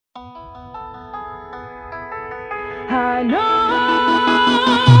I know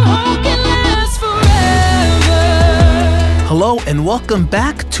hope can last forever. Hello and welcome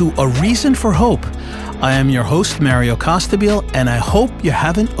back to A Reason for Hope. I am your host, Mario Costabile, and I hope you're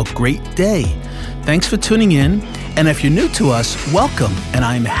having a great day. Thanks for tuning in, and if you're new to us, welcome, and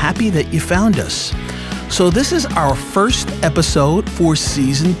I'm happy that you found us. So this is our first episode for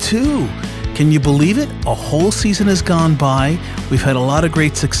Season 2. Can you believe it? A whole season has gone by. We've had a lot of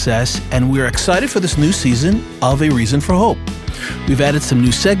great success, and we're excited for this new season of A Reason for Hope. We've added some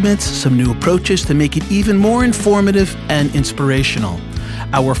new segments, some new approaches to make it even more informative and inspirational.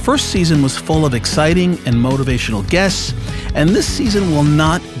 Our first season was full of exciting and motivational guests, and this season will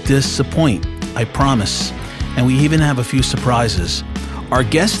not disappoint, I promise. And we even have a few surprises. Our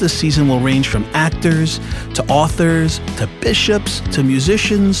guests this season will range from actors, to authors, to bishops, to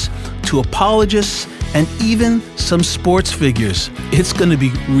musicians, to apologists, and even some sports figures. It's going to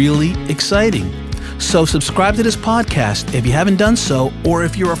be really exciting. So subscribe to this podcast if you haven't done so, or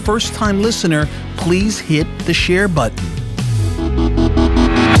if you're a first-time listener, please hit the share button.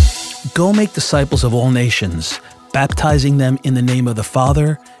 Go make disciples of all nations, baptizing them in the name of the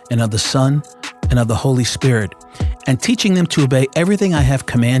Father, and of the Son, and of the Holy Spirit, and teaching them to obey everything I have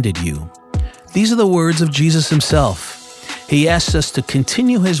commanded you. These are the words of Jesus himself. He asks us to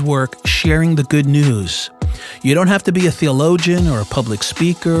continue his work sharing the good news. You don't have to be a theologian or a public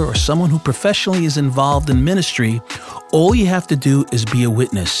speaker or someone who professionally is involved in ministry. All you have to do is be a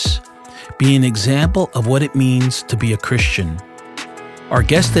witness. Be an example of what it means to be a Christian. Our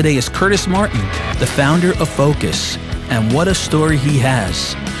guest today is Curtis Martin, the founder of Focus, and what a story he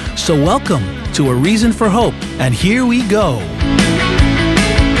has. So welcome to A Reason for Hope, and here we go.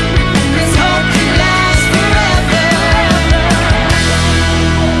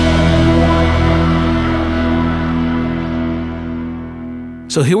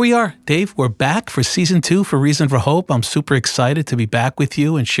 So here we are, Dave. We're back for Season 2 for Reason for Hope. I'm super excited to be back with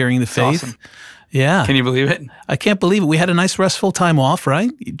you and sharing the faith. Awesome. Yeah. Can you believe it? I can't believe it. We had a nice restful time off, right?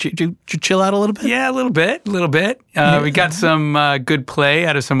 Did you chill out a little bit? Yeah, a little bit. We got some good play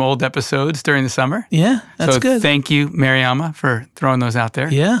out of some old episodes during the summer. Yeah, that's so good. Thank you, Mariama, for throwing those out there.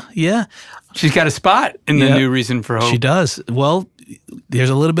 Yeah. She's got a spot in the new Reason for Hope. She does. Well, there's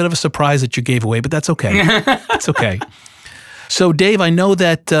a little bit of a surprise that you gave away, but that's okay. It's okay. So, Dave, I know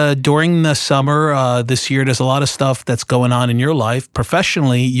that during the summer this year, there's a lot of stuff that's going on in your life.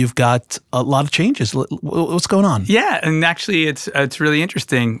 Professionally, you've got a lot of changes. What's going on? Yeah, and actually, it's really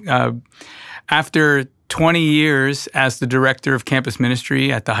interesting. After 20 years as the director of campus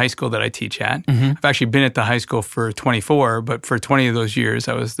ministry at the high school that I teach at, I've actually been at the high school for 24, but for 20 of those years,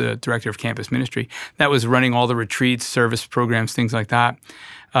 I was the director of campus ministry. That was running all the retreats, service programs, things like that.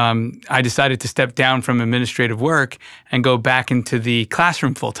 I decided to step down from administrative work and go back into the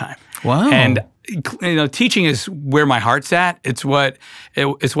classroom full time. Wow! And teaching is where my heart's at. It's what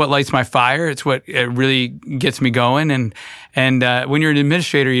lights my fire. It's what it really gets me going. And when you're an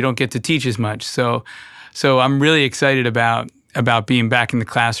administrator, you don't get to teach as much. So I'm really excited about being back in the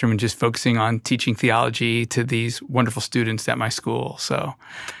classroom and just focusing on teaching theology to these wonderful students at my school. So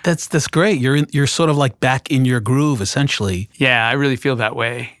that's great. You're sort of like back in your groove, essentially. Yeah, I really feel that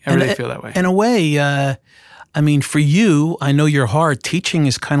way. In a way, for you, I know your heart. Teaching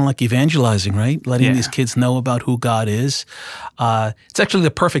is kind of like evangelizing, right? Letting these kids know about who God is. It's actually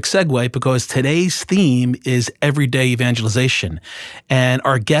the perfect segue because today's theme is everyday evangelization. And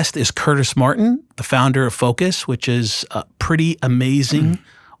our guest is Curtis Martin, the founder of Focus, which is a pretty amazing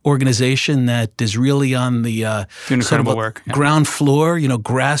organization that is really on the doing incredible work. Ground floor,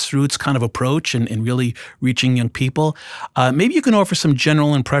 grassroots kind of approach and really reaching young people. Maybe you can offer some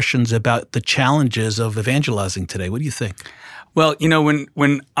general impressions about the challenges of evangelizing today. What do you think? Well,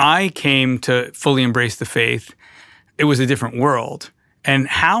 when I came to fully embrace the faith, it was a different world. And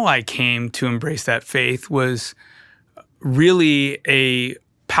how I came to embrace that faith was really a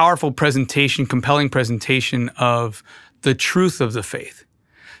powerful presentation, compelling presentation of the truth of the faith.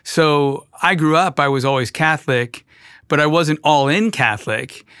 So I grew up, I was always Catholic, but I wasn't all in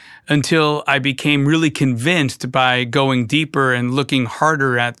Catholic until I became really convinced by going deeper and looking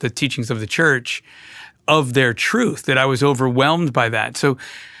harder at the teachings of the church of their truth, that I was overwhelmed by that. So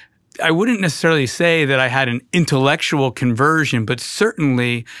I wouldn't necessarily say that I had an intellectual conversion, but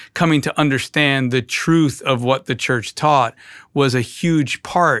certainly coming to understand the truth of what the church taught was a huge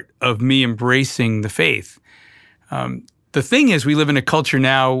part of me embracing the faith. The thing is, we live in a culture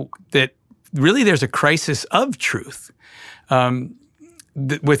now that really there's a crisis of truth.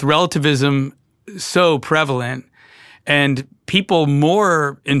 With relativism so prevalent, and people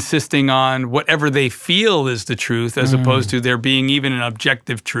more insisting on whatever they feel is the truth as opposed to there being even an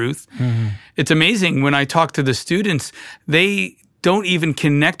objective truth. It's amazing when I talk to the students, they don't even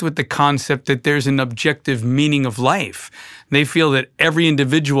connect with the concept that there's an objective meaning of life. They feel that every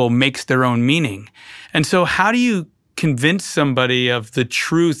individual makes their own meaning. And so how do you convince somebody of the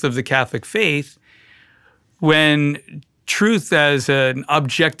truth of the Catholic faith when truth as an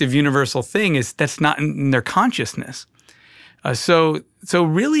objective universal thing that's not in their consciousness? So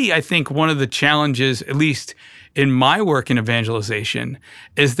really, I think one of the challenges, at least in my work in evangelization,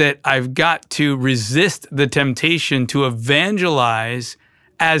 is that I've got to resist the temptation to evangelize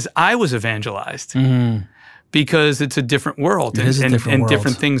as I was evangelized, because it's a different world, and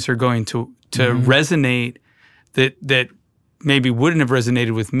different things are going to resonate that maybe wouldn't have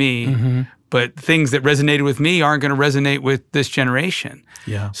resonated with me, but things that resonated with me aren't going to resonate with this generation.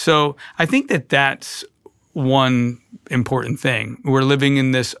 Yeah. So I think that's one important thing. We're living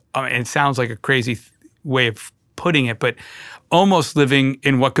in this, it sounds like a crazy way of putting it, but almost living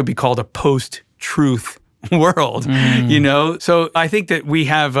in what could be called a post-truth world, So I think that we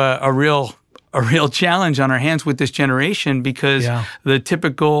have a real challenge on our hands with this generation, because the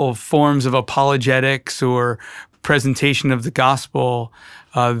typical forms of apologetics or presentation of the gospel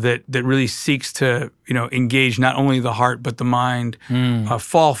that really seeks to engage not only the heart but the mind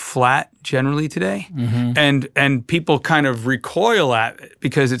fall flat generally today, and people kind of recoil at it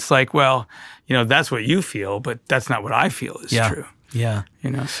because it's like, well, that's what you feel, but that's not what I feel is true. Yeah.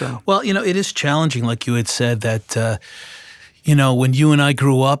 So well, it is challenging, like you had said, that when you and I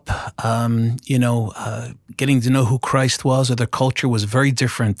grew up, getting to know who Christ was or the culture was very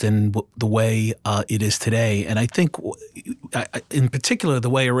different than the way it is today. And I think, in particular, the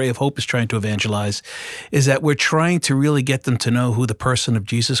way A Ray of Hope is trying to evangelize is that we're trying to really get them to know who the person of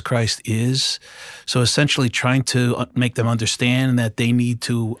Jesus Christ is. So essentially trying to make them understand that they need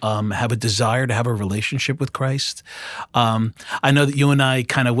to have a desire to have a relationship with Christ. I know that you and I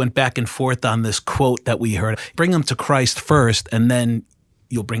kind of went back and forth on this quote that we heard: bring them to Christ first, and then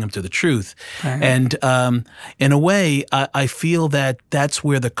you'll bring them to the truth. Right. And in a way, I feel that that's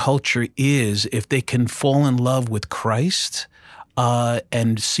where the culture is. If they can fall in love with Christ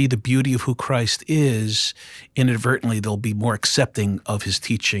and see the beauty of who Christ is, inadvertently they'll be more accepting of his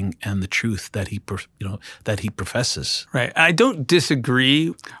teaching and the truth that he professes. Right. I don't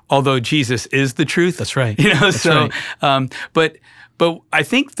disagree, although Jesus is the truth. That's right. That's right. But I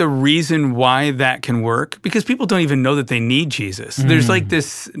think the reason why that can work, because people don't even know that they need Jesus. There's like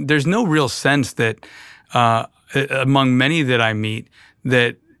this, there's no real sense that among many that I meet,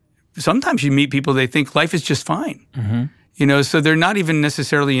 that sometimes you meet people, they think life is just fine. So they're not even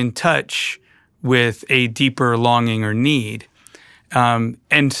necessarily in touch with a deeper longing or need.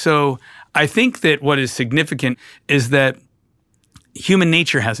 And so I think that what is significant is that human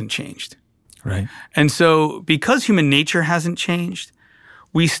nature hasn't changed. Right. And so because human nature hasn't changed,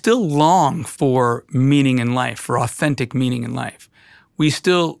 we still long for meaning in life, for authentic meaning in life. We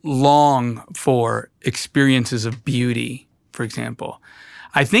still long for experiences of beauty, for example.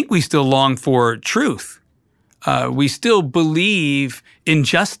 I think we still long for truth. We still believe in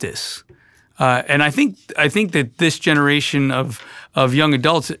justice. And I think that this generation of young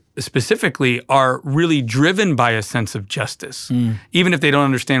adults specifically are really driven by a sense of justice, even if they don't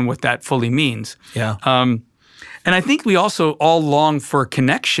understand what that fully means. Yeah. And I think we also all long for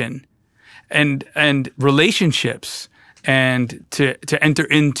connection and relationships, and to enter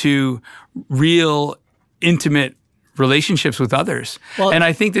into real intimate relationships with others. Well, and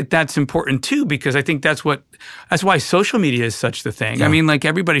I think that that's important too, because I think that's why social media is such the thing. Yeah. I mean, like,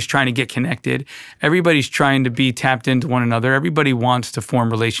 everybody's trying to get connected. Everybody's trying to be tapped into one another. Everybody wants to form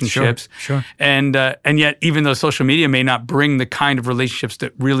relationships. Sure. And yet, even though social media may not bring the kind of relationships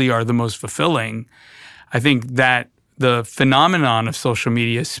that really are the most fulfilling, I think that the phenomenon of social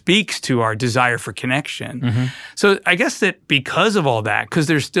media speaks to our desire for connection. So I guess that because of all that, because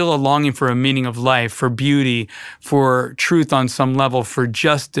there's still a longing for a meaning of life, for beauty, for truth on some level, for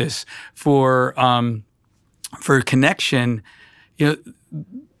justice, for connection,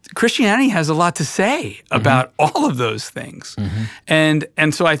 Christianity has a lot to say about all of those things. And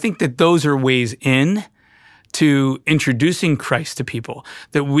so I think that those are ways in to introducing Christ to people,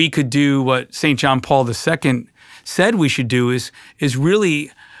 that we could do what St. John Paul II said we should do, is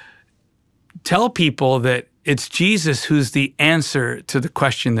really tell people that it's Jesus who's the answer to the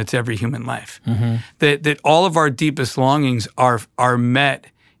question that's every human life. That all of our deepest longings are met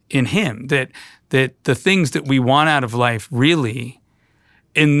in him. That the things that we want out of life, really,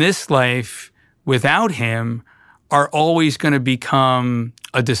 in this life, without him, are always going to become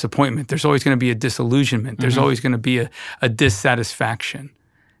a disappointment. There's always going to be a disillusionment. There's always going to be a dissatisfaction.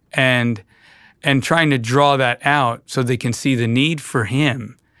 And trying to draw that out so they can see the need for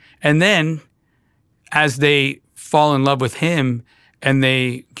him. And then as they fall in love with him and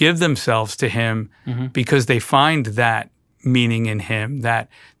they give themselves to him because they find that meaning in him, that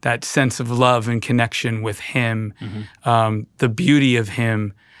sense of love and connection with him, the beauty of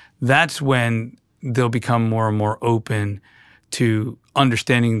him, that's when they'll become more and more open to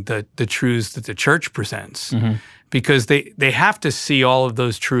understanding the truths that the church presents. Because they have to see all of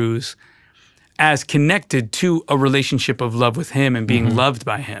those truths as connected to a relationship of love with him and being loved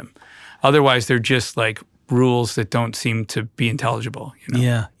by him. Otherwise, they're just like rules that don't seem to be intelligible. You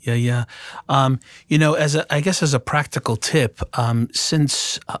know? Yeah. As a practical tip,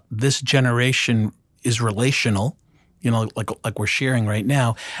 since this generation is relational, like we're sharing right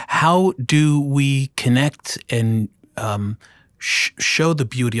now, how do we connect and show the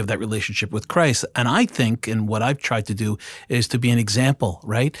beauty of that relationship with Christ? And I think, and what I've tried to do is to be an example,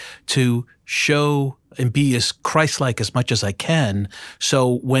 right? To show and be as Christ-like as much as I can.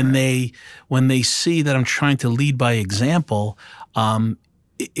 So when they see that I'm trying to lead by example,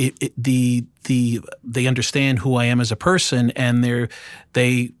 they understand who I am as a person, and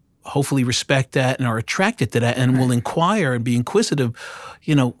they hopefully respect that and are attracted to that, and will inquire and be inquisitive.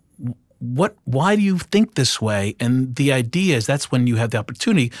 Why do you think this way? And the idea is that's when you have the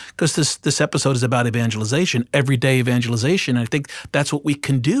opportunity, because this episode is about evangelization, everyday evangelization. And I think that's what we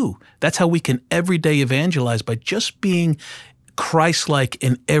can do. That's how we can everyday evangelize, by just being Christ-like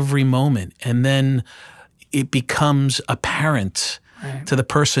in every moment. And then it becomes apparent to the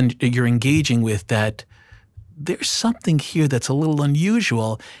person you're engaging with that there's something here that's a little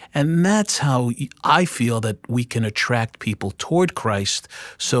unusual, and that's how I feel that we can attract people toward Christ,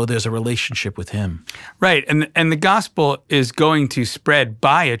 so there's a relationship with him. Right, and the gospel is going to spread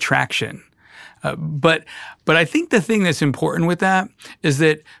by attraction. But I think the thing that's important with that is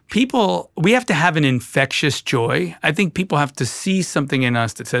that we have to have an infectious joy. I think people have to see something in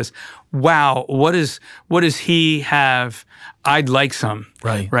us that says, wow, what does he have? I'd like some.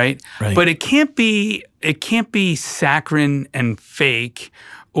 Right. But it can't be saccharine and fake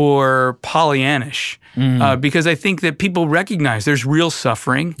or Pollyannish, because I think that people recognize there's real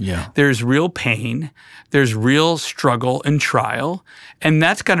suffering, there's real pain, there's real struggle and trial, and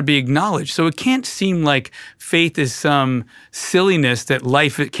that's got to be acknowledged. So it can't seem like faith is some silliness that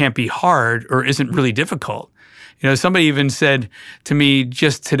life it can't be hard or isn't really difficult. Somebody even said to me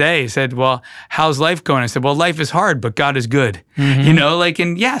just today, well, how's life going? I said, well, life is hard, but God is good. So life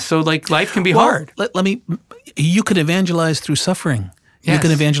can be hard. You could evangelize through suffering. Yes. You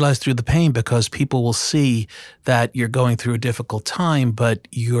can evangelize through the pain, because people will see that you're going through a difficult time, but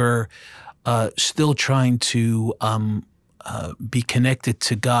you're still trying to be connected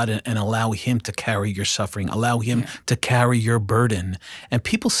to God and allow him to carry your suffering, allow him to carry your burden. And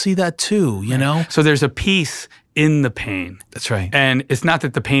people see that too, So there's a peace in the pain. That's right. And it's not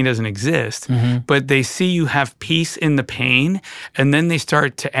that the pain doesn't exist, but they see you have peace in the pain, and then they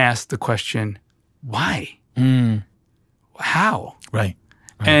start to ask the question, why? How? Right.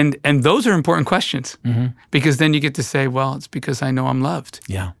 And those are important questions, because then you get to say, well, it's because I know I'm loved.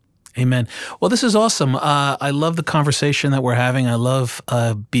 Yeah. Amen. Well, this is awesome. I love the conversation that we're having. I love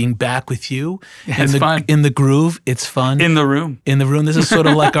being back with you. It's fun. In the groove. It's fun. In the room. This is sort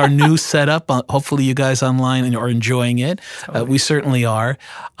of like our new setup. Hopefully you guys online are enjoying it. We certainly are.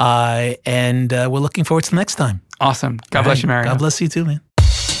 And we're looking forward to the next time. Awesome. God bless you, Mario. God bless you too, man.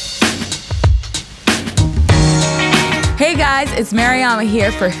 Hey guys, it's Mariama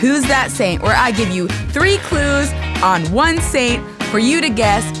here for Who's That Saint, where I give you 3 clues on one saint for you to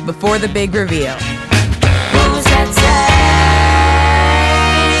guess before the big reveal. Who's that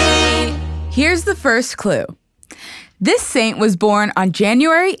saint? Here's the first clue. This saint was born on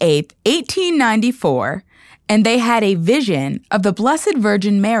January 8th, 1894, and they had a vision of the Blessed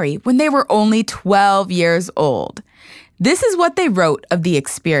Virgin Mary when they were only 12 years old. This is what they wrote of the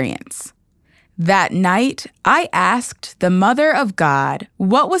experience. That night, I asked the Mother of God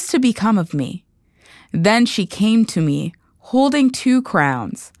what was to become of me. Then she came to me, holding 2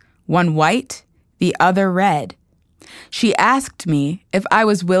 crowns, one white, the other red. She asked me if I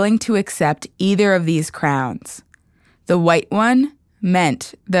was willing to accept either of these crowns. The white one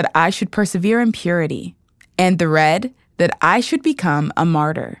meant that I should persevere in purity, and the red that I should become a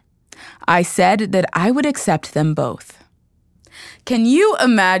martyr. I said that I would accept them both. Can you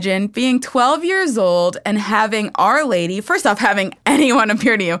imagine being 12 years old and having Our Lady, first off, having anyone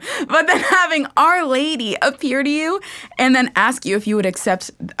appear to you, but then having Our Lady appear to you and then ask you if you would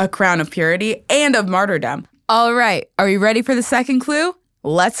accept a crown of purity and of martyrdom? All right, are you ready for the second clue?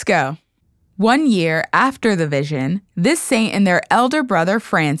 Let's go. 1 year after the vision, this saint and their elder brother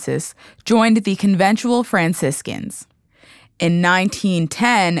Francis joined the conventual Franciscans. In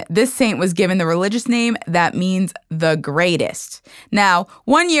 1910, this saint was given the religious name that means the greatest. Now,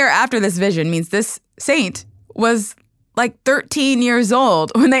 1 year after this vision means this saint was like 13 years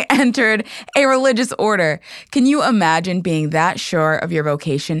old when they entered a religious order. Can you imagine being that sure of your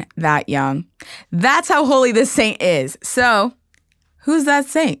vocation that young? That's how holy this saint is. So, who's that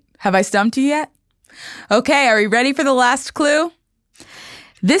saint? Have I stumped you yet? Okay, are you ready for the last clue?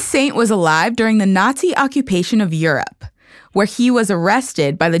 This saint was alive during the Nazi occupation of Europe, where he was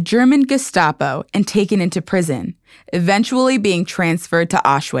arrested by the German Gestapo and taken into prison, eventually being transferred to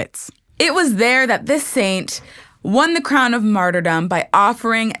Auschwitz. It was there that this saint won the crown of martyrdom by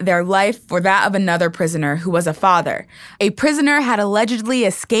offering their life for that of another prisoner who was a father. A prisoner had allegedly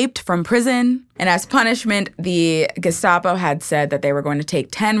escaped from prison, and as punishment, the Gestapo had said that they were going to take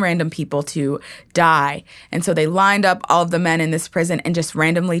 10 random people to die. And so they lined up all of the men in this prison and just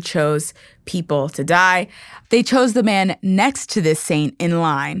randomly chose people to die. They chose the man next to this saint in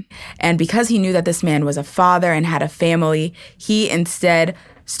line. And because he knew that this man was a father and had a family, he instead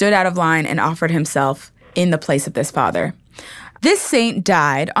stood out of line and offered himself in the place of this father. This saint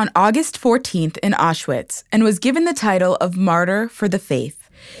died on August 14th in Auschwitz and was given the title of Martyr for the Faith.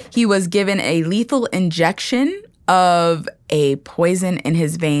 He was given a lethal injection of a poison in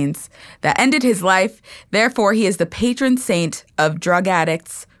his veins that ended his life. Therefore, he is the patron saint of drug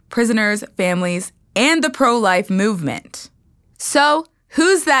addicts, prisoners, families, and the pro-life movement. So,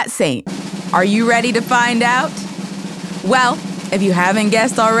 who's that saint? Are you ready to find out? Well, if you haven't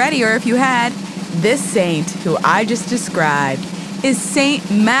guessed already, or if you had, this saint, who I just described, is Saint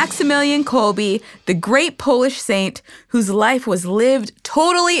Maximilian Kolbe, the great Polish saint whose life was lived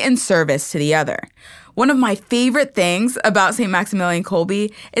totally in service to the other. One of my favorite things about Saint Maximilian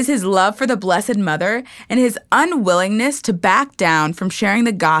Kolbe is his love for the Blessed Mother and his unwillingness to back down from sharing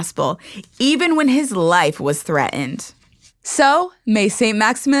the gospel, even when his life was threatened. So, may Saint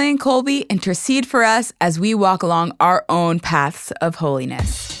Maximilian Kolbe intercede for us as we walk along our own paths of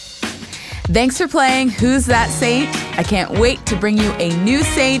holiness. Thanks for playing Who's That Saint? I can't wait to bring you a new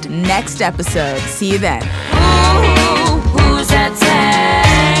saint next episode. See you then. Ooh, who's that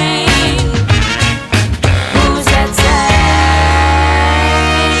saint? Who's that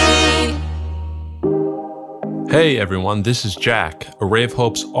saint? Hey everyone, this is Jack, Array of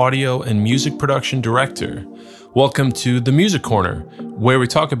Hope's audio and music production director. Welcome to The Music Corner, where we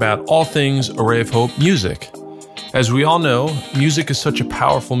talk about all things Array of Hope music. As we all know, music is such a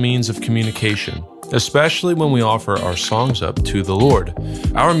powerful means of communication, especially when we offer our songs up to the Lord.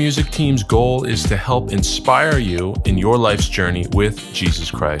 Our music team's goal is to help inspire you in your life's journey with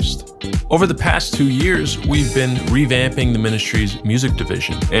Jesus Christ. Over the past 2 years, we've been revamping the ministry's music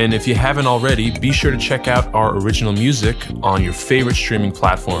division. And if you haven't already, be sure to check out our original music on your favorite streaming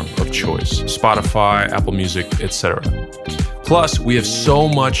platform of choice, Spotify, Apple Music, etc. Plus, we have so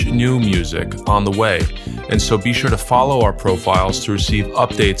much new music on the way, and so be sure to follow our profiles to receive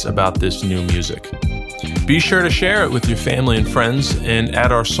updates about this new music. Be sure to share it with your family and friends and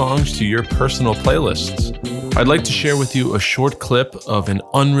add our songs to your personal playlists. I'd like to share with you a short clip of an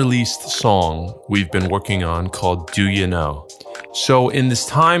unreleased song we've been working on called Do You Know? So in this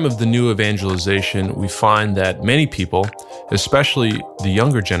time of the new evangelization, we find that many people, especially the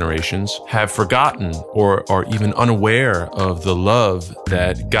younger generations, have forgotten or are even unaware of the love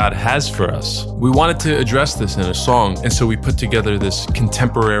that God has for us. We wanted to address this in a song, and so we put together this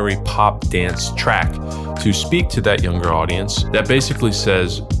contemporary pop dance track to speak to that younger audience that basically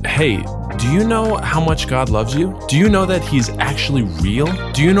says, hey, do you know how much God loves you? Do you know that He's actually real?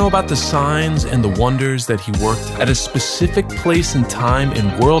 Do you know about the signs and the wonders that He worked at a specific place and time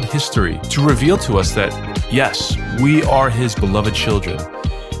in world history to reveal to us that, yes, we are His beloved children.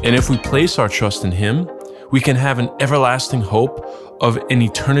 And if we place our trust in Him, we can have an everlasting hope of an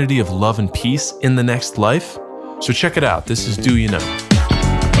eternity of love and peace in the next life. So check it out. This is Do You Know?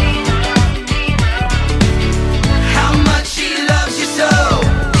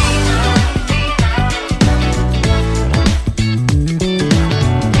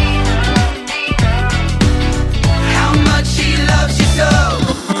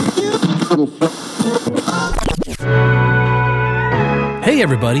 Hey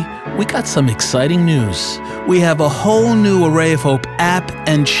everybody, we got some exciting news. We have a whole new Array of Hope app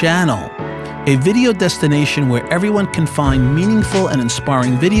and channel, a video destination where everyone can find meaningful and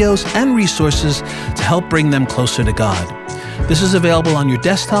inspiring videos and resources to help bring them closer to God. This is available on your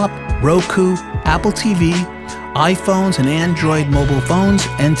desktop, Roku, Apple TV, iPhones, and Android mobile phones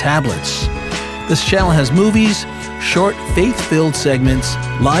and tablets. This channel has movies, short faith-filled segments,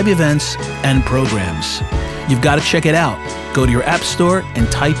 live events, and programs. You've got to check it out. Go to your app store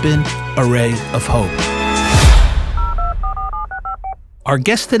and type in Array of Hope. Our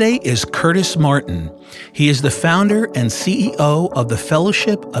guest today is Curtis Martin. He is the founder and CEO of the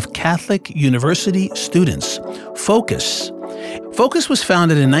Fellowship of Catholic University Students, Focus. Focus was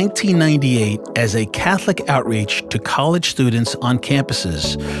founded in 1998 as a Catholic outreach to college students on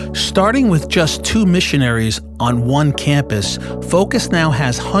campuses. Starting with just 2 missionaries on one campus, Focus now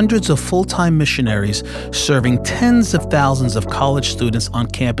has hundreds of full-time missionaries serving tens of thousands of college students on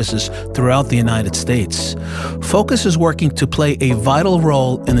campuses throughout the United States. Focus is working to play a vital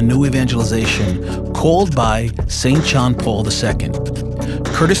role in the new evangelization called by St. John Paul II.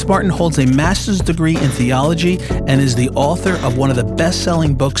 Curtis Martin holds a master's degree in theology and is the author of one of the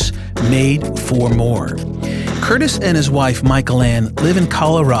best-selling books, Made for More. Curtis and his wife, Michael Ann, live in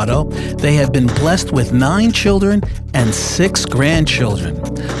Colorado. They have been blessed with 9 children and 6 grandchildren.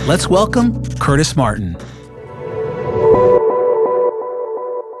 Let's welcome Curtis Martin.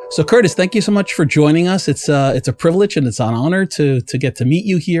 So, Curtis, thank you so much for joining us. It's a privilege and it's an honor to get to meet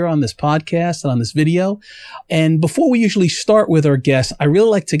you here on this podcast and on this video. And before we usually start with our guests, I really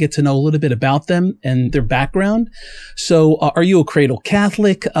like to get to know a little bit about them and their background. So, are you a cradle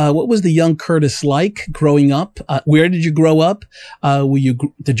Catholic? What was the young Curtis like growing up? Where did you grow up?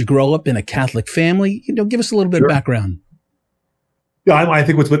 Did you grow up in a Catholic family? Give us a little bit of background. Yeah, I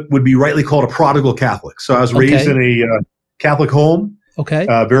think what would be rightly called a prodigal Catholic. So I was raised in a Catholic home. Okay.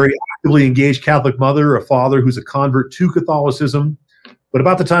 Very actively engaged Catholic mother, a father who's a convert to Catholicism. But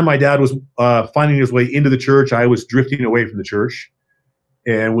about the time my dad was finding his way into the church, I was drifting away from the church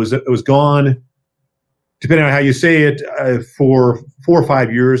and was gone, depending on how you say it, for 4 or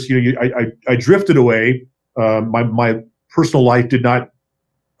 5 years. I drifted away. My personal life did not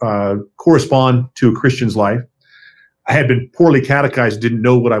correspond to a Christian's life. I had been poorly catechized, didn't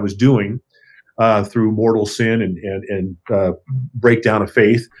know what I was doing. Through mortal sin and breakdown of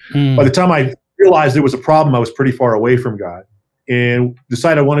faith. By the time I realized there was a problem, I was pretty far away from God and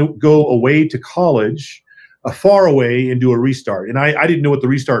decided I want to go away to college, far away, and do a restart. And I didn't know what the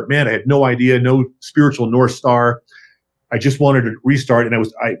restart meant. I had no idea, no spiritual North Star. I just wanted to restart. And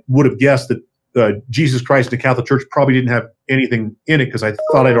I would have guessed that Jesus Christ and the Catholic Church probably didn't have anything in it because I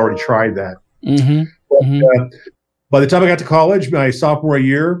thought I'd already tried that. By the time I got to college, my sophomore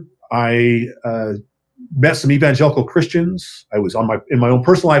year, I met some evangelical Christians. I was in my own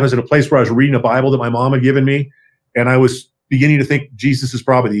personal life. I was at a place where I was reading a Bible that my mom had given me, and I was beginning to think Jesus is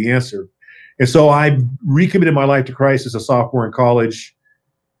probably the answer. And so I recommitted my life to Christ as a sophomore in college.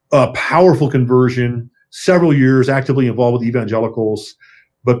 A powerful conversion, several years actively involved with evangelicals.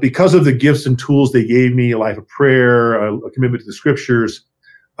 But because of the gifts and tools they gave me, a life of prayer, a commitment to the scriptures,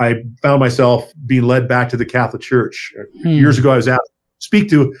 I found myself being led back to the Catholic Church. Years ago, I was asked to speak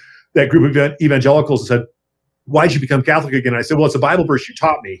to that group of evangelicals and said, "Why did you become Catholic again?" And I said, "Well, it's a Bible verse you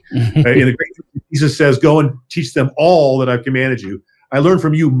taught me." In the great Jesus says, "Go and teach them all that I've commanded you." I learned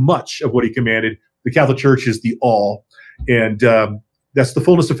from you much of what he commanded. The Catholic Church is the all. And that's the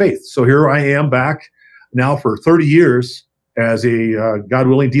fullness of faith. So here I am back now for 30 years as a, God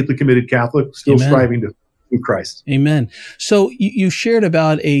willing, deeply committed Catholic, still striving to through Christ. Amen. So you shared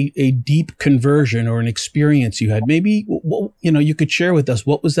about a deep conversion or an experience you had. Maybe you could share with us,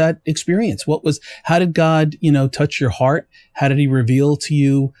 what was that experience? How did God touch your heart? How did He reveal to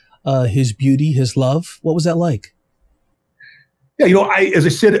you His beauty, His love? What was that like? Yeah, as I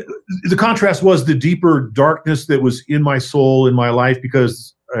said, the contrast was the deeper darkness that was in my soul, in my life,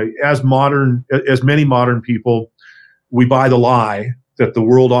 because as many modern people, we buy the lie that the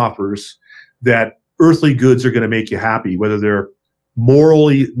world offers that earthly goods are going to make you happy, whether they're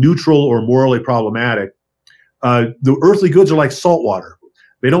morally neutral or morally problematic. The earthly goods are like salt water.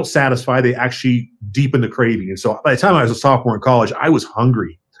 They don't satisfy, they actually deepen the craving. And so by the time I was a sophomore in college, I was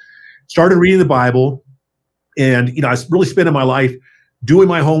hungry. Started reading the Bible, and I was really spending my life doing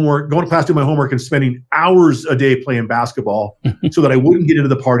my homework, going to class, doing my homework, and spending hours a day playing basketball so that I wouldn't get into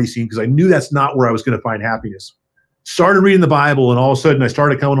the party scene, because I knew that's not where I was going to find happiness. Started reading the Bible, and all of a sudden I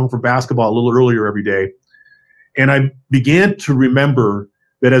started coming home from basketball a little earlier every day. And I began to remember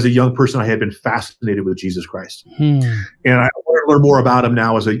that as a young person, I had been fascinated with Jesus Christ. And I want to learn more about him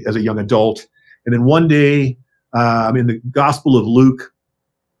now as a young adult. And then one day, I'm in the Gospel of Luke,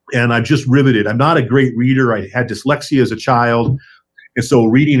 and I'm just riveted. I'm not a great reader. I had dyslexia as a child. And so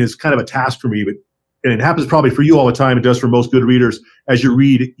reading is kind of a task for me, and it happens probably for you all the time. It does for most good readers. As you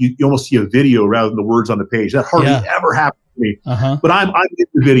read, you almost see a video rather than the words on the page. That hardly ever happens to me. But I'm in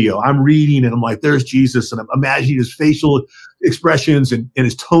the video. I'm reading, and I'm like, there's Jesus, and I'm imagining his facial expressions and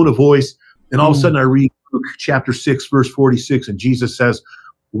his tone of voice. And all of a sudden I read Luke chapter 6, verse 46, and Jesus says,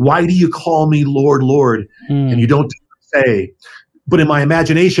 "Why do you call me Lord, Lord, and you don't do what I say?" But in my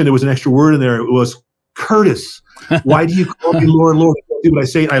imagination, there was an extra word in there. It was, "Curtis, why do you call me Lord, Lord, and don't do what I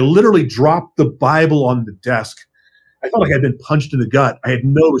say?" And I literally dropped the Bible on the desk. I felt like I'd been punched in the gut. I had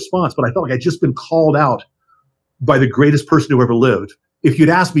no response, but I felt like I'd just been called out by the greatest person who ever lived. If you'd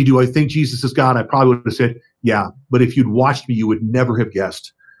asked me, do I think Jesus is God? I probably would have said, yeah. But if you'd watched me, you would never have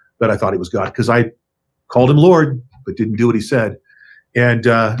guessed that I thought he was God, because I called him Lord, but didn't do what he said. And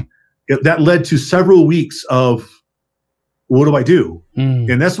that led to several weeks of, what do I do?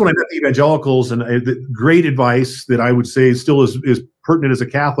 And that's when I met the evangelicals, and the great advice that I would say still is pertinent as a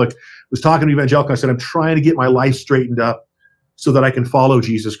Catholic was talking to evangelicals. I said, I'm trying to get my life straightened up so that I can follow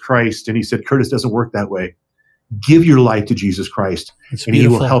Jesus Christ. And he said, Curtis, doesn't work that way. Give your life to Jesus Christ, and he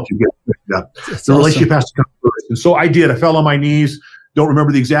will help you get straightened up. The relationship has to come first. And so I did. I fell on my knees. Don't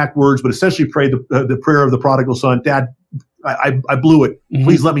remember the exact words, but essentially prayed the prayer of the prodigal son. Dad, I blew it.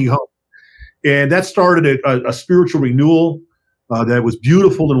 Please let me home. And that started a spiritual renewal that was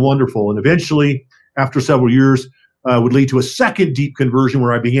beautiful and wonderful. And eventually, after several years, would lead to a second deep conversion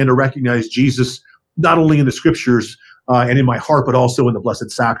where I began to recognize Jesus not only in the scriptures and in my heart, but also in the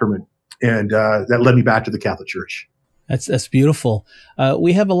Blessed Sacrament. And that led me back to the Catholic Church. That's beautiful.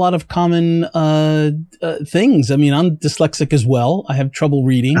 We have a lot of common things. I mean, I'm dyslexic as well. I have trouble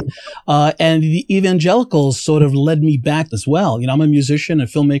reading. And the evangelicals sort of led me back as well. You know, I'm a musician, a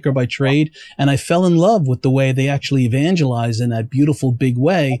filmmaker by trade, and I fell in love with the way they actually evangelize in that beautiful, big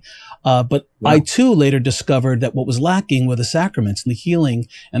way. But I too later discovered that what was lacking were the sacraments and the healing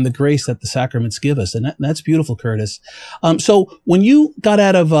and the grace that the sacraments give us. And that's beautiful, Curtis. So when you got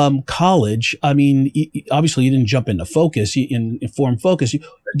out of college, I mean, obviously you didn't jump into focus, in form focus.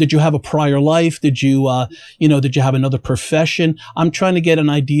 Did you have a prior life? Did you, did you have another profession? I'm trying to get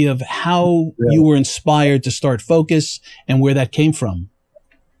an idea of how you were inspired to start Focus and where that came from.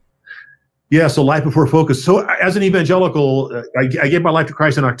 Yeah, so life before Focus. So as an evangelical, I gave my life to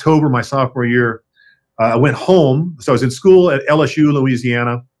Christ in October my sophomore year. I went home. So I was in school at LSU,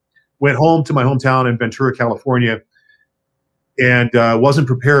 Louisiana. Went home to my hometown in Ventura, California, and wasn't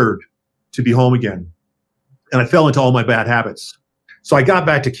prepared to be home again. And I fell into all my bad habits. So I got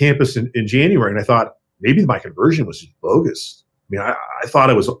back to campus in January, and I thought maybe my conversion was just bogus. I mean, I thought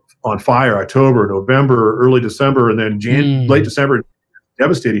I was on fire October, November, early December, and then late December,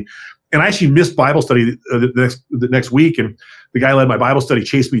 devastating. And I actually missed Bible study the next week. And the guy who led my Bible study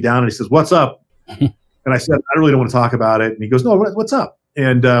chased me down, and he says, "What's up?" And I said, "I really don't want to talk about it." And he goes, "No, what's up?"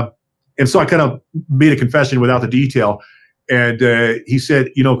 And so I kind of made a confession without the detail. And he said,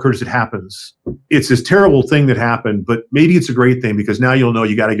 "Curtis, it happens. It's this terrible thing that happened, but maybe it's a great thing, because now you'll know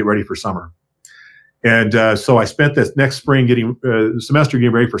you got to get ready for summer." And so I spent this next spring semester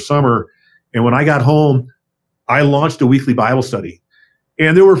getting ready for summer. And when I got home, I launched a weekly Bible study.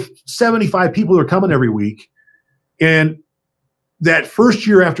 And there were 75 people that were coming every week. And that first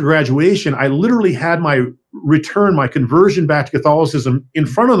year after graduation, I literally had my conversion back to Catholicism in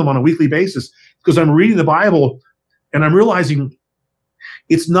front of them on a weekly basis, because I'm reading the Bible and I'm realizing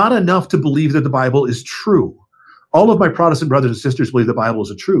it's not enough to believe that the Bible is true. All of my Protestant brothers and sisters believe the Bible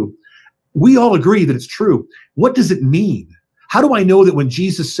is true. We all agree that it's true. What does it mean? How do I know that when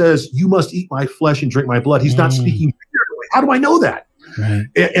Jesus says, "You must eat my flesh and drink my blood," he's not speaking figuratively? How do I know that? Right.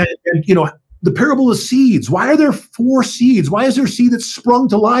 And the parable of seeds. Why are there 4 seeds? Why is there a seed that sprung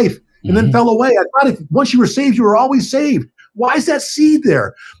to life and then fell away? I thought once you were saved, you were always saved. Why is that seed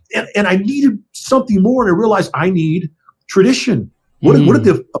there? And I needed something more, and I realized I need tradition. What did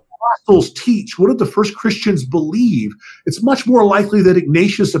the apostles teach? What did the first Christians believe? It's much more likely that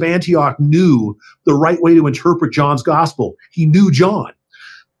Ignatius of Antioch knew the right way to interpret John's gospel. He knew John.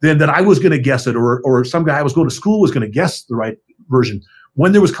 Than that I was going to guess it, or some guy I was going to school was going to guess the right version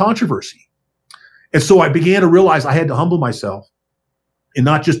when there was controversy. And so I began to realize I had to humble myself, and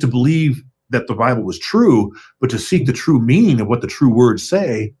not just to believe that the Bible was true, but to seek the true meaning of what the true words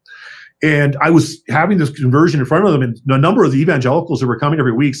say. And I was having this conversion in front of them, and a number of the evangelicals that were coming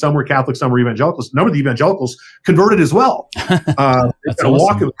every week, some were Catholic, some were evangelicals. A number of the evangelicals converted as well. That's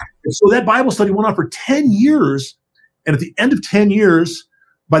awesome. And so that Bible study went on for 10 years. And at the end of 10 years,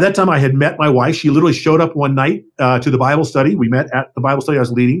 by that time I had met my wife. She literally showed up one night to the Bible study. We met at the Bible study I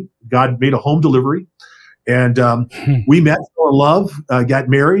was leading. God made a home delivery. And we met, fell in love, got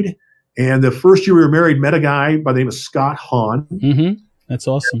married. And the first year we were married, met a guy by the name of Scott Hahn. That's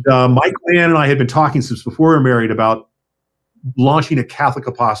awesome. And, Mike Land and I had been talking since before we were married about launching a Catholic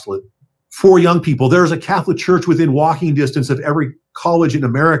apostolate for young people. There's a Catholic church within walking distance of every college in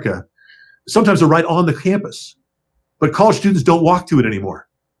America. Sometimes they're right on the campus, but college students don't walk to it anymore.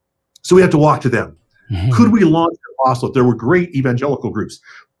 So we have to walk to them. Mhm. Could we launch an apostolate? There were great evangelical groups,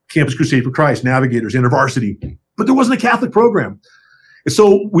 Campus Crusade for Christ, Navigators, InterVarsity, but there wasn't a Catholic program. And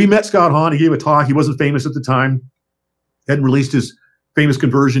so we met Scott Hahn. He gave a talk. He wasn't famous at the time, hadn't released his famous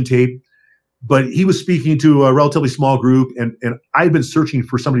conversion tape, but he was speaking to a relatively small group, and I had been searching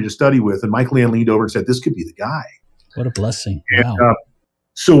for somebody to study with, and Mike Land leaned over and said, "This could be the guy." What a blessing. And, Wow.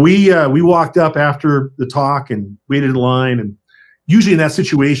 so we walked up after the talk and waited in line, and usually in that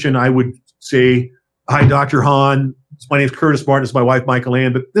situation, I would say, "Hi, Dr. Hahn. My name's Curtis Martin. This is my wife, Michael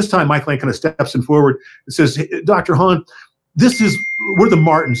Land." But this time, Michael Land kind of steps in forward and says, "Hey, Dr. Hahn, we're the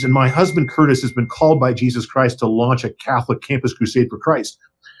Martins, and my husband, Curtis, has been called by Jesus Christ to launch a Catholic Campus Crusade for Christ,"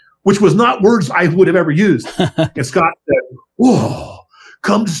 which was not words I would have ever used. And Scott said, "Whoa,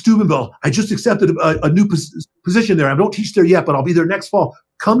 come to Steubenville. I just accepted a new position there. I don't teach there yet, but I'll be there next fall.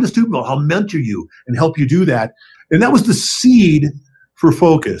 Come to Steubenville. I'll mentor you and help you do that." And that was the seed for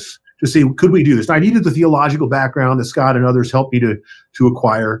focus, to say, could we do this? And I needed the theological background that Scott and others helped me to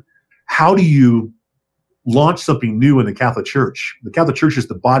acquire. How do you launch something new in the Catholic Church? The Catholic Church is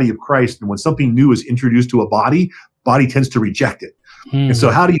the body of Christ, and when something new is introduced to a body tends to reject it. And so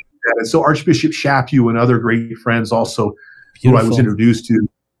how do you do that? And so Archbishop Chaput and other great friends also, who I was introduced to,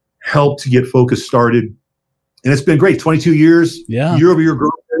 helped to get Focus started. And it's been great. 22 years, year-over-year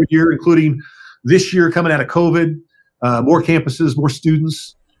growth every year, including this year coming out of COVID, more campuses, more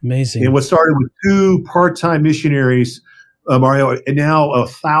students. Amazing. And what started with 2 part-time missionaries, Mario, and now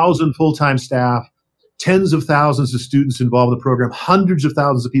 1,000 full-time staff, tens of thousands of students involved in the program, hundreds of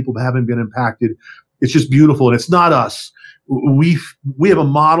thousands of people having been impacted. It's just beautiful. And it's not us. We have a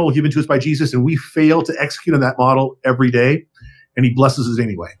model given to us by Jesus, and we fail to execute on that model every day. And he blesses us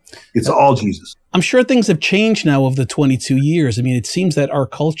anyway. It's all Jesus. I'm sure things have changed now over the 22 years. I mean, it seems that our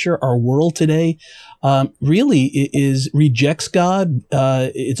culture, our world today, really rejects God.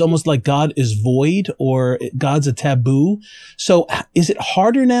 It's almost like God is void, or God's a taboo. So is it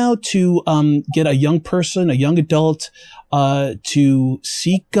harder now to get a young person, a young adult, to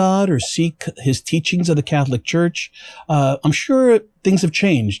seek God or seek his teachings of the Catholic Church? I'm sure things have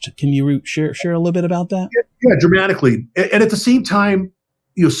changed. Can you share a little bit about that? Yeah, dramatically. And at the same time,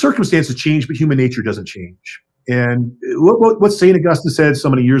 circumstances change, but human nature doesn't change. And what St. Augustine said so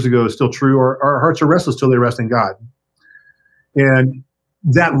many years ago is still true. Our hearts are restless till they rest in God. And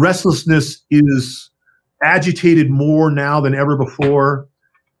that restlessness is agitated more now than ever before.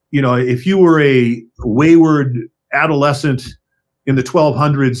 If you were a wayward adolescent in the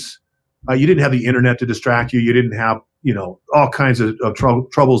 1200s, you didn't have the internet to distract you. You didn't have, all kinds of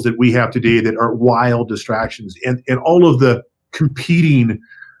troubles that we have today that are wild distractions and all of the competing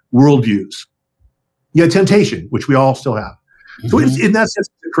worldviews. You had temptation, which we all still have. Mm-hmm. So in that sense,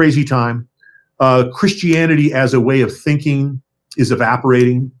 it's a crazy time. Christianity as a way of thinking is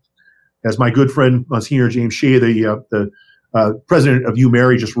evaporating. As my good friend, Monsignor James Shea, the president of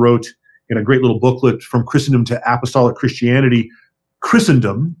UMary, just wrote in a great little booklet, From Christendom to Apostolic Christianity,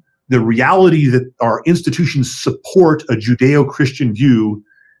 Christendom, the reality that our institutions support a Judeo-Christian view,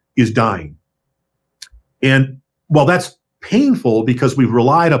 is dying. And while that's painful because we've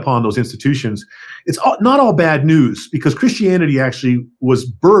relied upon those institutions, it's not all bad news, because Christianity actually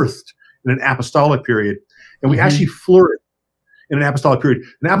was birthed in an apostolic period, and we actually flourished in an apostolic period.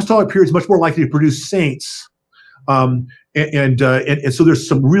 An apostolic period is much more likely to produce saints. And so there's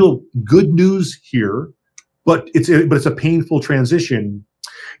some real good news here, but it's a painful transition.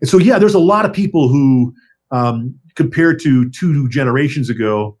 And so, there's a lot of people who, compared to 2 generations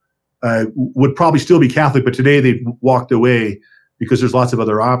ago, would probably still be Catholic, but today they've walked away because there's lots of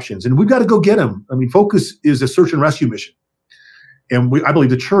other options. And we've got to go get them. I mean, Focus is a search and rescue mission. And I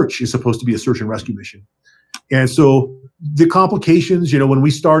believe the church is supposed to be a search and rescue mission. And so the complications, when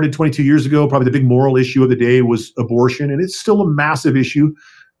we started 22 years ago, probably the big moral issue of the day was abortion, and it's still a massive issue.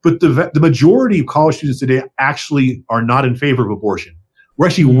 But the majority of college students today actually are not in favor of abortion. We're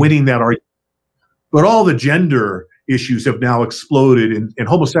actually winning that argument. But all the gender issues have now exploded, and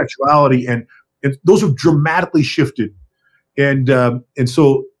homosexuality, and those have dramatically shifted. And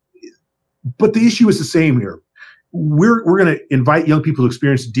so, but the issue is the same here. We're going to invite young people to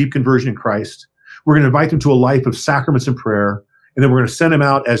experience deep conversion in Christ. We're going to invite them to a life of sacraments and prayer, and then we're going to send them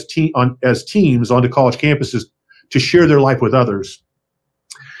out as teams onto college campuses to share their life with others.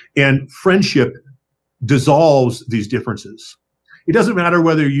 And friendship dissolves these differences. It doesn't matter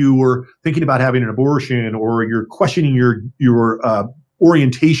whether you were thinking about having an abortion or you're questioning your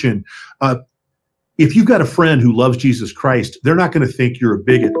orientation. If you've got a friend who loves Jesus Christ, they're not going to think you're a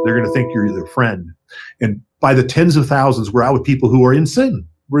bigot. They're going to think you're their friend. And by the tens of thousands, we're out with people who are in sin.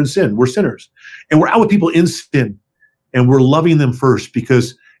 We're in sin. We're sinners. And we're out with people in sin. And we're loving them first,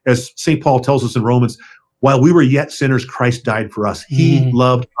 because as St. Paul tells us in Romans, while we were yet sinners, Christ died for us. He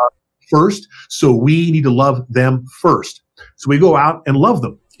loved us first, so we need to love them first. So we go out and love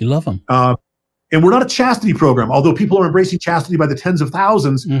them. You love them. And we're not a chastity program, although people are embracing chastity by the tens of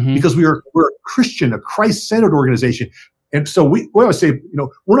thousands because we're a Christian, a Christ-centered organization. And so we always say,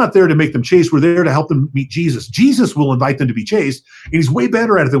 we're not there to make them chaste. We're there to help them meet Jesus. Jesus will invite them to be chaste, and he's way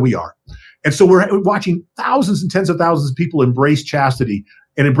better at it than we are. And so we're watching thousands and tens of thousands of people embrace chastity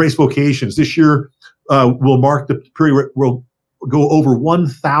and embrace vocations. This year will mark the period where we'll go over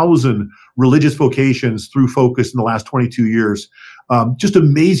 1,000 religious vocations through Focus in the last 22 years. Just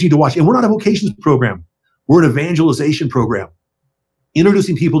amazing to watch. And we're not a vocations program. We're an evangelization program,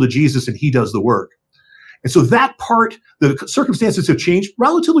 introducing people to Jesus, and he does the work. And so that part, the circumstances have changed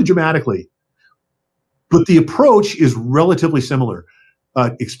relatively dramatically, but the approach is relatively similar.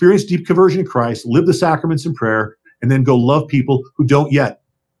 Experience deep conversion in Christ, live the sacraments in prayer, and then go love people who don't yet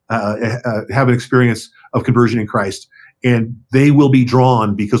have an experience of conversion in Christ. And they will be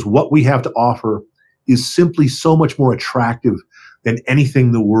drawn because what we have to offer is simply so much more attractive than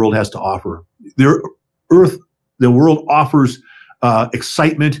anything the world has to offer. The world offers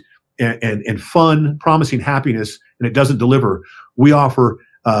excitement and fun, promising happiness, and it doesn't deliver. We offer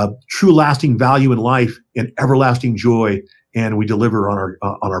true lasting value in life and everlasting joy, and we deliver on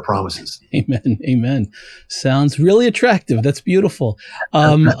our promises. Amen. Amen. Sounds really attractive. That's beautiful.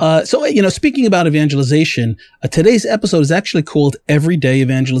 So, speaking about evangelization, today's episode is actually called Everyday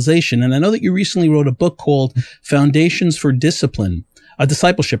Evangelization. And I know that you recently wrote a book called Foundations for Discipleship.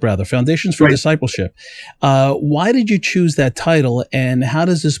 Why did you choose that title, and how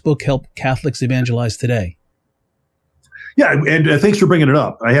does this book help Catholics evangelize today? Yeah, and thanks for bringing it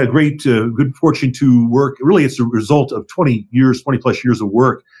up. I had good fortune to work. Really, it's a result of 20 plus years of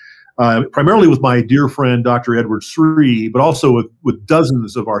work, primarily with my dear friend, Dr. Edward Sri, but also with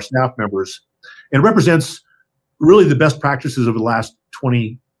dozens of our staff members. And it represents really the best practices of the last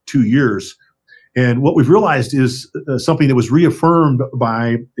 22 years. And what we've realized is something that was reaffirmed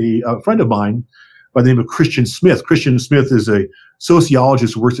by a friend of mine by the name of Christian Smith. Christian Smith is a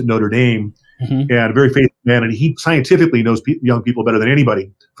sociologist who works at Notre Dame and a very faithful man. And he scientifically knows young people better than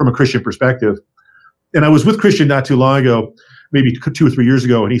anybody from a Christian perspective. And I was with Christian not too long ago, maybe 2 or 3 years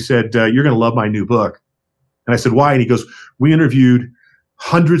ago, and he said, you're going to love my new book. And I said, why? And he goes, we interviewed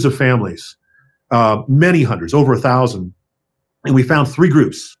hundreds of families, many hundreds, over 1,000. And we found 3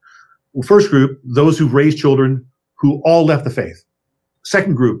 groups. Well, first group, those who've raised children who all left the faith.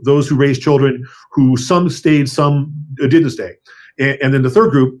 Second group, those who raised children who some stayed, some didn't stay. And then the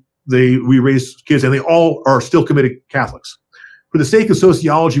third group, we raised kids and they all are still committed Catholics. For the sake of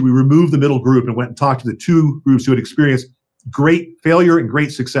sociology, we removed the middle group and went and talked to the 2 groups who had experienced great failure and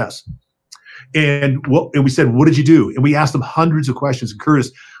great success. And we said, what did you do? And we asked them hundreds of questions. And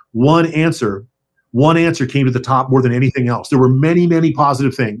Curtis, one answer came to the top more than anything else. There were many, many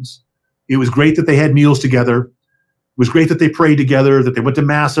positive things. It was great that they had meals together. It was great that they prayed together, that they went to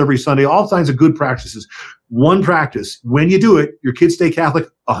Mass every Sunday, all kinds of good practices. One practice, when you do it, your kids stay Catholic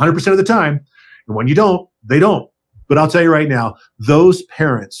 100% of the time. And when you don't, they don't. But I'll tell you right now, those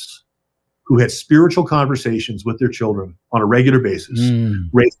parents who had spiritual conversations with their children on a regular basis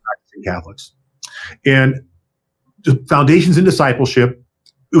raised practicing Catholics. And the Foundations in Discipleship,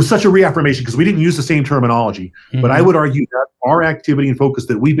 it was such a reaffirmation because we didn't use the same terminology. But I would argue that our activity and focus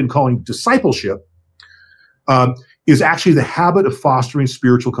that we've been calling discipleship is actually the habit of fostering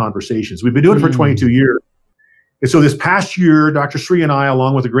spiritual conversations. We've been doing it for 22 years. And so this past year, Dr. Sri and I,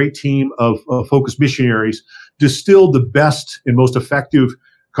 along with a great team of focused missionaries, distilled the best and most effective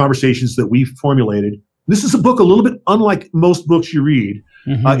conversations that we've formulated. This is a book a little bit unlike most books you read.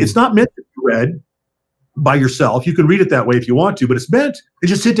 It's not meant to be read by yourself. You can read it that way if you want to, but it's meant to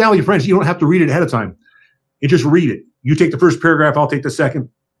just sit down with your friends. You don't have to read it ahead of time. You just read it. You take the first paragraph, I'll take the second.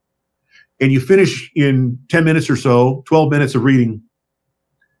 And you finish in 10 minutes or so, 12 minutes of reading,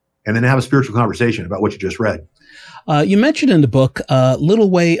 and then have a spiritual conversation about what you just read. You mentioned in the book, Little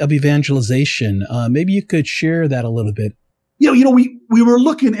Way of Evangelization. Maybe you could share that a little bit. We were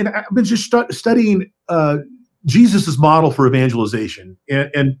looking, and I've been just studying Jesus's model for evangelization.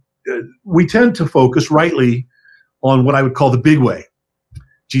 And we tend to focus rightly on what I would call the big way.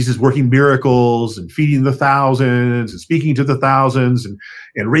 Jesus working miracles and feeding the thousands and speaking to the thousands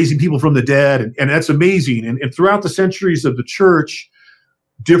and raising people from the dead. And that's amazing. And throughout the centuries of the church,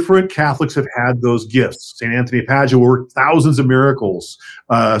 different Catholics have had those gifts. St. Anthony of Padua worked thousands of miracles.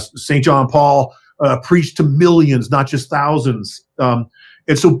 St. John Paul preached to millions, not just thousands. And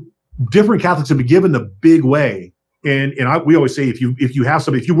so different Catholics have been given the big way. And we always say, if you have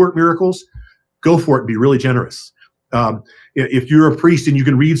something, if you work miracles, go for it and be really generous. If you're a priest and you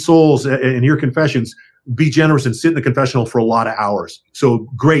can read souls and hear confessions, be generous and sit in the confessional for a lot of hours. So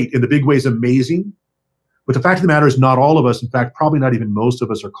great. In the big way is amazing. But the fact of the matter is not all of us, in fact, probably not even most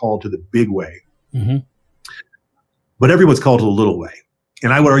of us are called to the big way. Mm-hmm. But everyone's called to the little way.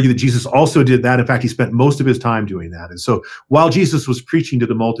 And I would argue that Jesus also did that. In fact, he spent most of his time doing that. And so while Jesus was preaching to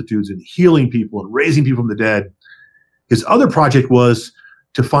the multitudes and healing people and raising people from the dead, his other project was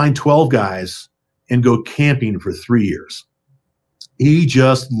to find 12 guys and go camping for 3 years. He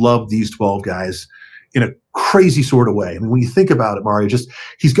just loved these 12 guys in a crazy sort of way. I mean, when you think about it, Mario,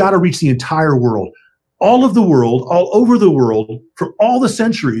 he's got to reach the entire world. All of the world, all over the world, for all the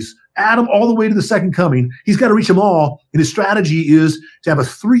centuries, Adam all the way to the second coming, he's got to reach them all. And his strategy is to have a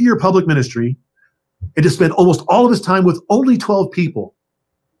 3-year public ministry and to spend almost all of his time with only 12 people.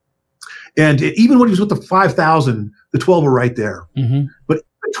 And even when he was with the 5,000, the 12 were right there. Mm-hmm. But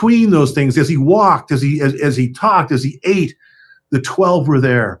between those things, as he walked, as he talked, as he ate, the 12 were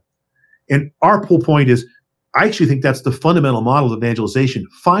there. And our whole point is, I actually think that's the fundamental model of evangelization.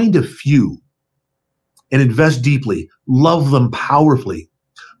 Find a few and invest deeply, love them powerfully,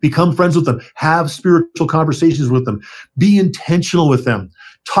 become friends with them, have spiritual conversations with them, be intentional with them,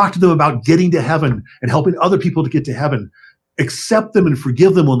 talk to them about getting to heaven and helping other people to get to heaven, accept them and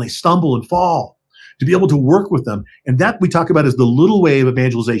forgive them when they stumble and fall, to be able to work with them. And that we talk about as the little way of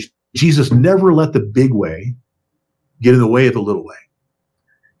evangelization. Jesus never let the big way get in the way of the little way.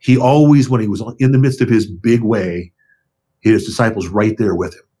 He always, when he was in the midst of his big way, he had his disciples right there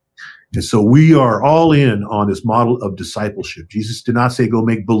with him. And so we are all in on this model of discipleship. Jesus did not say, go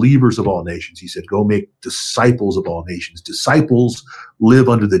make believers of all nations. He said, go make disciples of all nations. Disciples live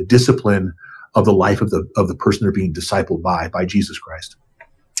under the discipline of the life of the person they're being discipled by Jesus Christ.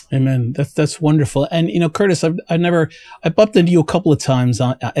 Amen. That's wonderful. And, Curtis, I bumped into you a couple of times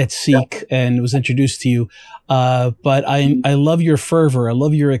at Seek and was introduced to you. But I love your fervor. I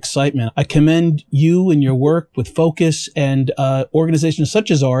love your excitement. I commend you and your work with Focus and, organizations such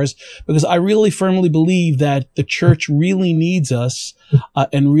as ours, because I really firmly believe that the church really needs us,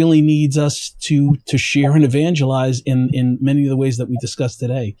 and really needs us to share and evangelize in many of the ways that we discussed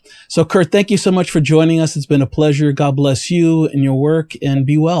today. So, Kurt, thank you so much for joining us. It's been a pleasure. God bless you and your work, and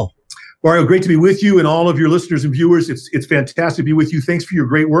be well. Mario, great to be with you and all of your listeners and viewers. It's fantastic to be with you. Thanks for your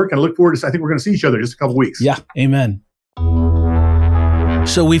great work. And I look forward to, I think we're going to see each other in just a couple of weeks. Yeah. Amen.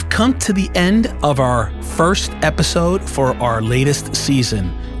 So we've come to the end of our first episode for our latest season.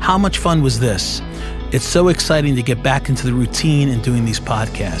 How much fun was this? It's so exciting to get back into the routine and doing these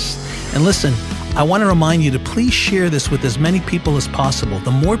podcasts. And listen, I want to remind you to please share this with as many people as possible. The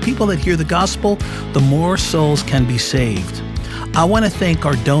more people that hear the gospel, the more souls can be saved. I want to thank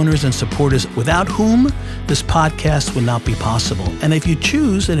our donors and supporters, without whom this podcast would not be possible. And if you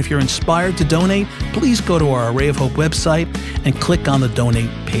choose, and if you're inspired to donate, please go to our Array of Hope website and click on the donate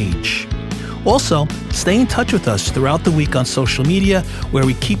page. Also, stay in touch with us throughout the week on social media, where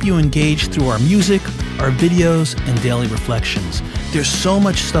we keep you engaged through our music, our videos, and daily reflections. There's so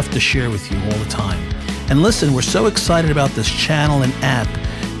much stuff to share with you all the time. And listen, we're so excited about this channel and app.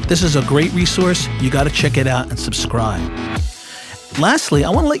 This is a great resource. You got to check it out and subscribe. Lastly, I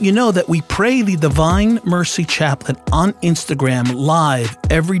want to let you know that we pray the Divine Mercy Chaplet on Instagram live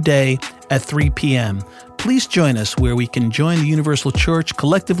every day at 3 p.m. Please join us, where we can join the Universal Church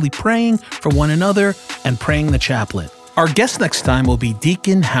collectively praying for one another and praying the chaplet. Our guest next time will be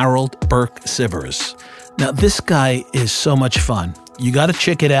Deacon Harold Burke Sivers. Now, this guy is so much fun. You got to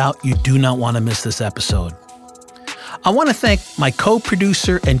check it out. You do not want to miss this episode. I want to thank my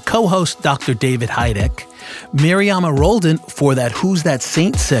co-producer and co-host, Dr. David Heideck, Mariama Roldan for that Who's That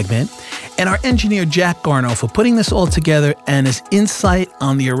Saint segment, and our engineer, Jack Garno, for putting this all together and his insight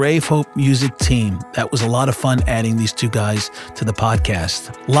on the Array of Hope music team. That was a lot of fun adding these two guys to the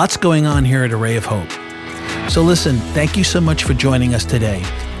podcast. Lots going on here at Array of Hope. So listen, thank you so much for joining us today.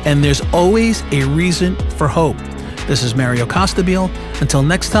 And there's always a reason for hope. This is Mario Costabile. Until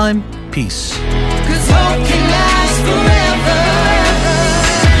next time, peace. 'Cause hope can last forever.